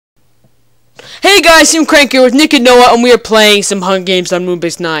Hey guys, I'm Crank here with Nick and Noah, and we are playing some Hunger Games on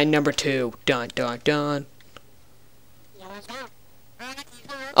Moonbase 9, number 2. Dun dun dun.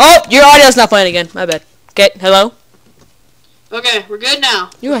 Oh, your audio's not playing again. My bad. Okay, hello? Okay, we're good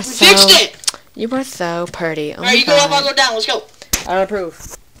now. You are We so... fixed it! You are so pretty. Oh Alright, you go up, I'll go down. Let's go. I don't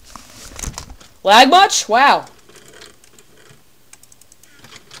approve. Lag much? Wow.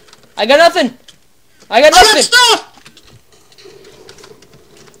 I got nothing. I got nothing. Stuff!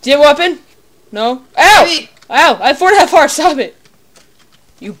 Do you have a weapon? No? Ow! Maybe. Ow! I have 4.5 hearts. Stop it.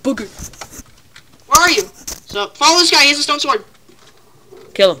 You booger. Where are you? So, follow this guy. He has a stone sword.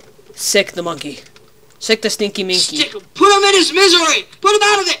 Kill him. Sick the monkey. Sick the stinky minky. Stick him. Put him in his misery. Put him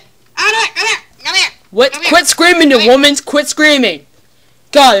out of it. Out of it. Come here. Come here. What? Come here. Quit screaming, you woman! Quit screaming!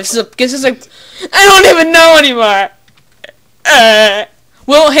 God, this is a... I don't even know anymore!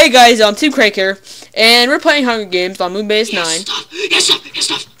 Well, hey guys, I'm Team Crank here, and we're playing Hunger Games on Moonbase 9. Stuff. Yes, stuff. Yes,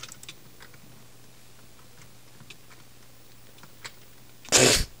 stuff.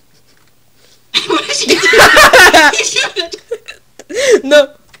 What is he doing? He's doing it.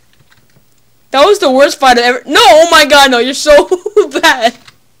 No. That was the worst fight I ever... No! Oh my god, no, you're so bad!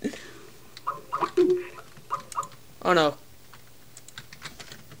 Oh no.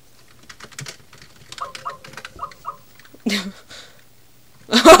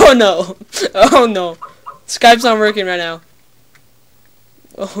 Oh no. Oh no. Skype's not working right now.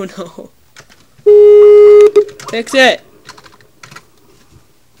 Oh no. Fix it.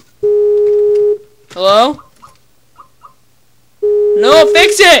 Hello? No,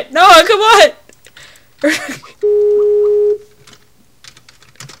 fix it! No, come on!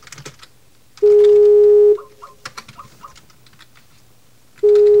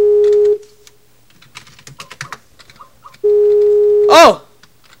 Oh!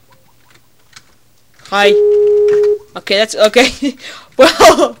 Hi. Okay, that's okay.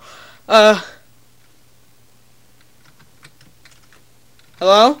 Well,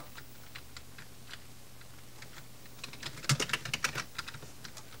 hello?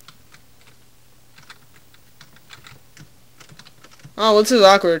 Oh, this is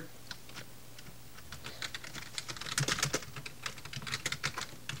awkward.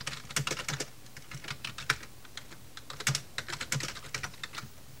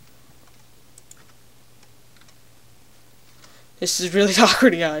 This is really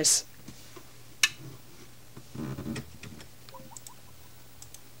awkward, guys.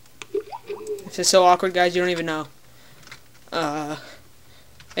 This is so awkward, guys, you don't even know.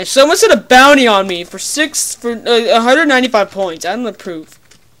 If someone set a bounty on me for 195 points, I don't approve.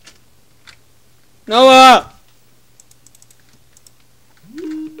 Noah!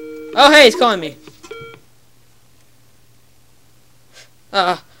 Oh, hey, he's calling me.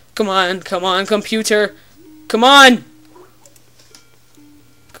 Come on, computer. Come on!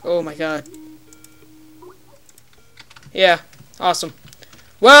 Oh my god. Yeah, awesome.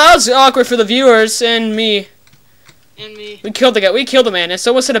 Well, that was awkward for the viewers and me. And me. We killed the guy. We killed the man. And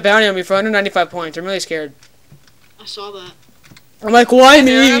someone set a bounty on me for 195 points. I'm really scared. I saw that. I'm like, why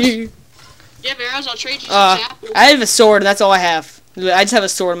me? You have arrows? I'll trade you some apples. I have a sword. That's all I have. I just have a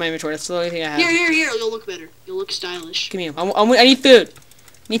sword in my inventory. That's the only thing I have. Here. You'll look better. You'll look stylish. Give me him. I need food.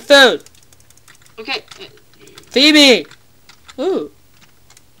 I need food. Okay. Feed me. Ooh.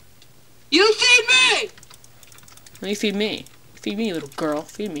 You feed me! No, you feed me. Feed me, little girl.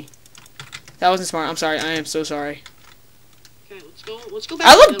 Feed me. That wasn't smart. I'm sorry. I am so sorry. Okay, let's go back.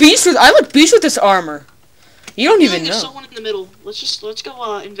 I look beast with this armor. You don't even know. There's someone in the middle. Let's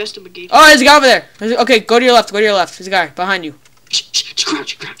go investigate. Oh, there's a guy over there. Okay, go to your left. Go to your left. There's a guy behind you.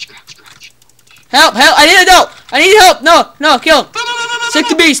 Crouch. Help! I need help! No, kill him. Sick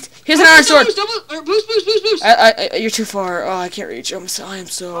the beast. Here's an iron sword. Boost. You're too far. Oh, I can't reach. I am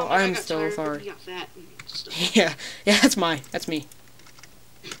so far. Yeah, that's mine. That's me.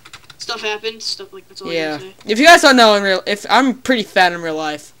 Stuff happens. Stuff like that's all. Yeah. I gotta say. If you guys don't know, if I'm pretty fat in real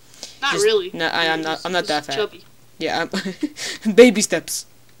life. Not really. No, I'm not that fat. Chubby. Yeah, I'm baby steps.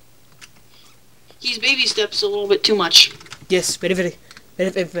 He's baby steps a little bit too much. Yes, very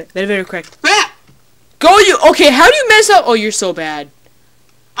correct. Crap! Go you. Okay, how do you mess up? Oh, you're so bad.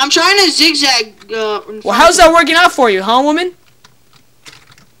 I'm trying to zigzag. Well, how's that working out for you, huh, woman?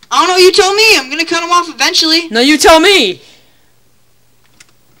 I don't know. You tell me. I'm gonna cut him off eventually. No, you tell me.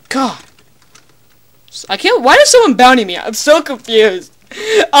 God. I can't. Why does someone bounty me? I'm so confused.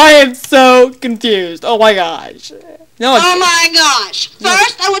 I am so confused. Oh my gosh. No. Oh my gosh.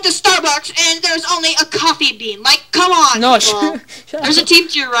 First, I went to Starbucks and there's only a coffee bean. Like, come on. No. There's a team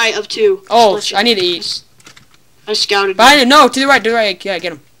to your right of 2. Oh, I need to eat. I scouted. No, to the right. Yeah,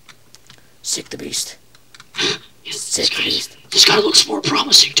 get him. Sick the beast. This guy looks more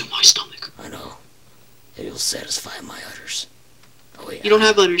promising to my stomach. I know. will satisfy my udders. Oh yeah. You don't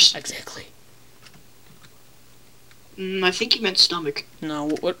have udders. Exactly. I think you meant stomach. No,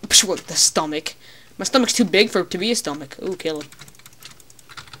 what the stomach? My stomach's too big for it to be a stomach. Ooh, kill him.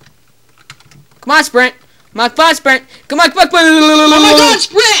 Come on, Sprint! Come on, Sprint! Come on, come on, Oh my god,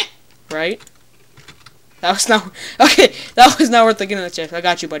 Sprint! Right? That was not... Okay, that was not worth the getting in the chest. I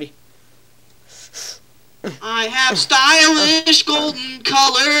got you, buddy. I have stylish golden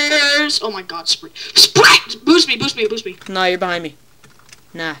colors. Oh my god, Sprint. Sprint! Boost me, boost me, boost me. No, you're behind me.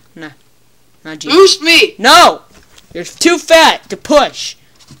 Nah. Not G. Boost me! No! You're too fat to push.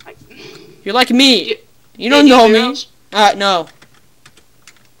 You're like me. You don't know me. Arrows? No.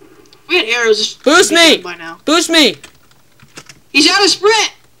 We had arrows. This Boost should be me! done by now. Boost me! He's out of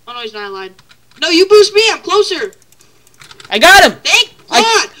sprint! Oh no, he's not. I lied. No, you boost me. I'm closer. I got him! Thank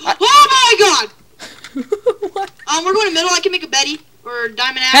God! Oh my God! What? We're going to middle. I can make a Betty or a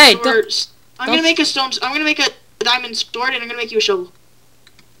diamond axe. Hey, or I'm don't- gonna make a stone. I'm gonna make a diamond sword, and I'm gonna make you a shovel.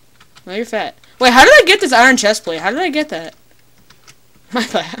 No, you're fat. Wait, how did I get this iron chest plate? How did I get that? My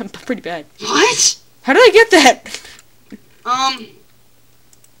bad. I'm pretty bad. What? How did I get that?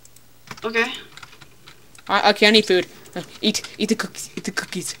 Okay. Okay, I need food. Eat the cookies. Eat the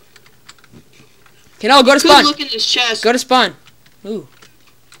cookies. Okay, no, go to You spawn. can look in this chest. Go to spawn. Ooh.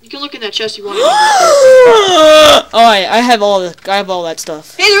 You can look in that chest. You want? Oh, I have all that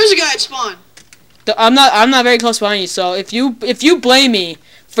stuff. Hey, there is a guy at spawn. I'm not very close behind you, so if you blame me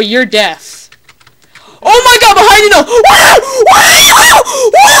for your death. Oh my God! Behind you, no!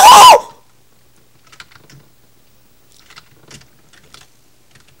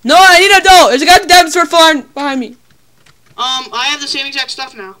 No, I need a dough. There's a guy with the diamond sword flying behind me. I have the same exact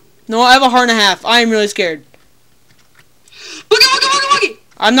stuff now. No, I have a heart and a half. I am really scared. Boogie, boogie, boogie, boogie!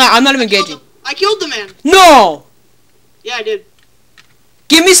 I'm not even engaging. I killed the man. No! Yeah, I did.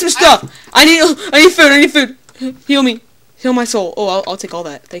 Give me some stuff. I need food. I need food. Heal me. Heal my soul. Oh, I'll take all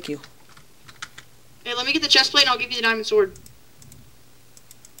that. Thank you. Hey, let me get the chest plate and I'll give you the diamond sword.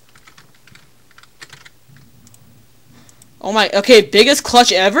 Oh my. Okay, biggest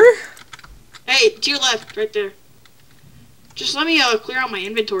clutch ever? Hey, to your left, right there. Just let me clear out my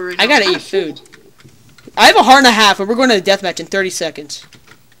inventory right now. I gotta eat food. I have a heart and a half, and we're going to the deathmatch in 30 seconds.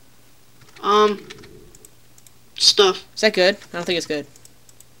 Stuff. Is that good? I don't think it's good.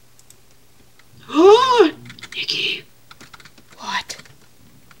 Oh, Nikki. What?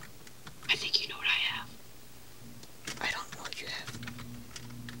 I think you know what I have. I don't know what you have.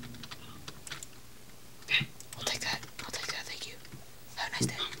 Okay. I'll take that. Thank you. Have a nice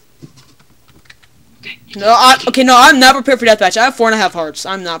day. Okay. No, no, I'm not prepared for deathmatch. I have 4.5 hearts.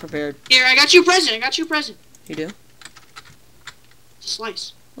 I'm not prepared. Here, I got you a present. You do? It's a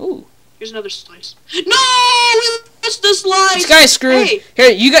slice. Ooh. Here's another slice. No! That's the slice! This guy's screwed. Hey. Here,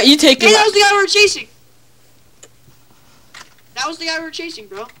 you take Hey, it. that was the guy we were chasing. That was the guy we were chasing,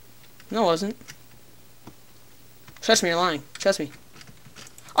 bro. No, it wasn't. Trust me, you're lying. Trust me.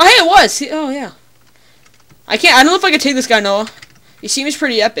 Oh, hey, it was. Oh, yeah. I don't know if I can take this guy, Noah. He seems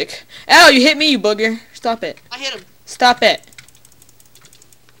pretty epic. Ow, you hit me, you booger. Stop it. I hit him. Stop it.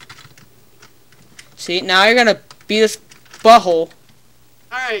 See, now you're gonna beat this butthole.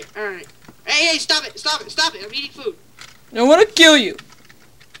 Alright. Hey, stop it. I'm eating food. I wanna kill you.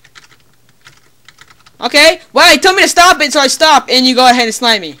 Okay? Well, you told me to stop it, so I stop, and you go ahead and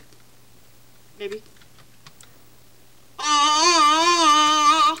snipe me. Maybe.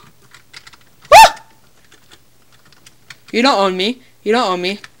 Oh! Woo! You don't own me. I'm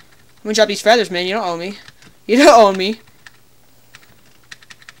gonna drop these feathers, man. You don't own me.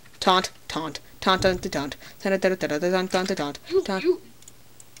 Taunt. You.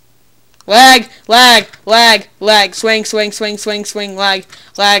 Lag, swing,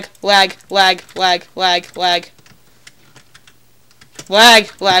 lag.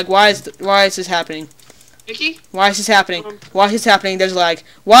 Why is this happening? Nikki? Why is this happening? There's lag.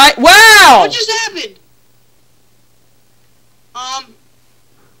 Why? Wow! What just happened?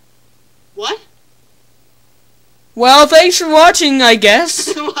 What? Well, thanks for watching, I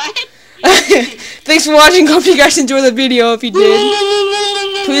guess. What? Thanks for watching. Hope you guys enjoyed the video. If you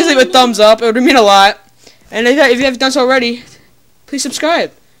did, please leave a thumbs up. It would mean a lot. And if you haven't done so already, please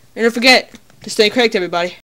subscribe. And don't forget to stay correct, everybody.